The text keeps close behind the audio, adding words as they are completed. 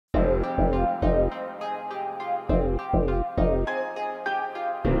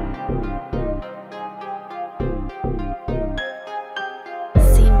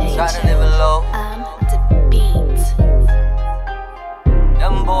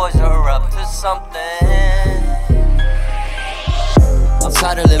something. I'm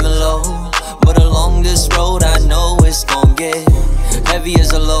tired of living low, but along this road I know it's gon' get heavy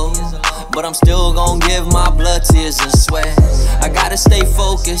as a load. But I'm still gon' give my blood, tears, and sweat. I gotta stay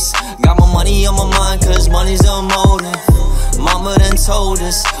focused, got my money on my mind, cause money's the motive. Mama done told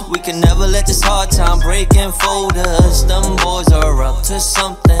us we can never let this hard time break and fold us. Them boys are up to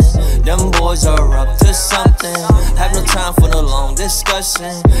something, them boys are up to something. Have no time for no long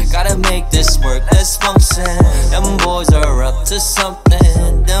discussion, gotta make this work, let's function. Them boys are up to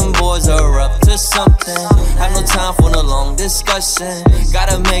something, them boys are up to something. Have no time for no long discussion,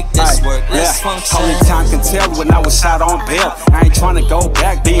 gotta make this work, let's function. Only time can tell when I was out on bail. I ain't tryna go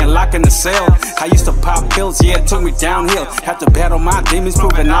back, being locked in the cell. I used to pop pills, yeah, it took me downhill. Had to battle my demons,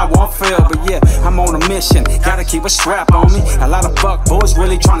 proving I won't fail. But yeah, I'm on a mission, gotta keep a strap on me. A lot of fuck boys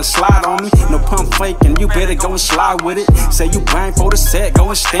really tryna slide on me. No pump faking, you better go and slide with it. Say you bang for the set, go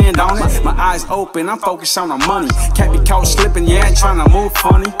and stand on it. My eyes open, I'm focused on the money. Can't be caught slipping, yeah, ain't tryna move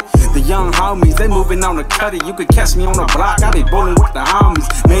funny. The young homies, they moving on the cutty. You could catch me on the block, I be bowling with the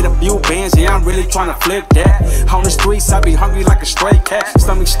homies. Made a few bands, yeah, I'm really tryna flip that. On the streets, I be hungry like a stray cat.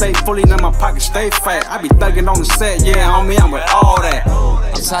 Stomach stay fully, now my pocket stay fat. I be thugging on the set, yeah, homie, I'm with all that.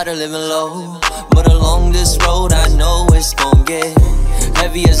 I'm tired of living low, but along this road I know it's gon' get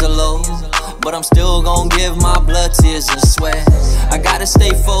heavy as a load. But I'm still gon' give my blood, tears, and sweat. I gotta stay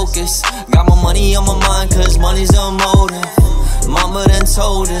focused, got my money on my mind, cause money's the motive. Mama done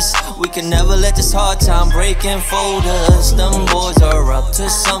told us we can never let this hard time break and fold us. Them boys are up to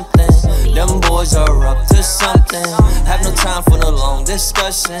something, them boys are up to something. Have no time for no long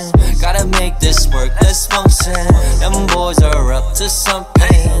discussion, gotta make this work, let's function. Them boys are up to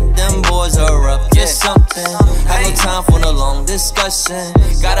something, them boys are up to something. Have no time for no long discussion,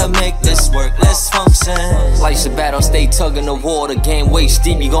 gotta make this work, let's function. Life's a battle, stay tugging the water, game waist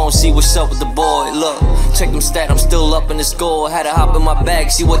deep, you gon' see what's up with the boy. Look, check them stats, I'm still up in the score. Had to hop in my bag,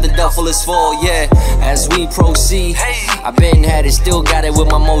 see what the duffel is for, yeah. As we proceed, I been had it, still got it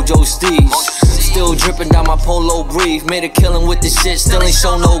with my mojo steez. Still dripping down my polo brief, made a killing with this shit, still ain't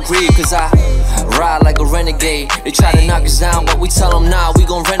show no grief. Cause I ride like a renegade, they try to knock us down, but we tell them nah, we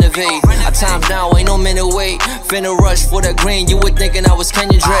gon' renovate. Our time's now, ain't no minute wait, finna rush for that green, you were thinking I was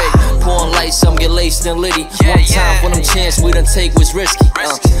Kenyon Drake. Pouring lights, some get laced and litty. One time for them chance we done take was risky.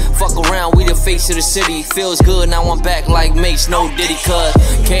 Fuck around, we the face of the city, feels good, now I'm back like Mace, no Diddy. Cause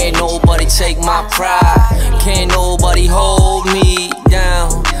can't nobody take my pride, can't nobody hold me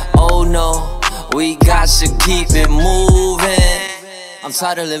down. Oh no, we got to keep it moving. I'm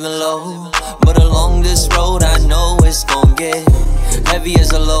tired of living low, but along this road I know it's gon' get heavy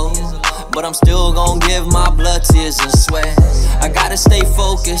as a load. But I'm still gon' give my blood, tears, and sweat. I gotta stay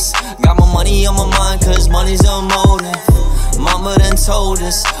focused, got my money on my mind, cause money's the motive. Mama done told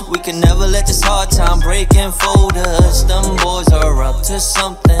us we can never let this hard time break and fold us. Them boys are up to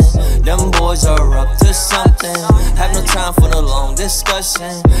something, them boys are up to something. Have no time for no long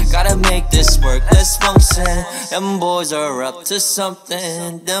discussion, gotta make this work, let's function. Them boys are up to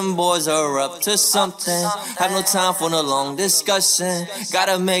something, them boys are up to something. Have no time for no long discussion,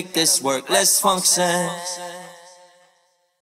 gotta make this work, let's function.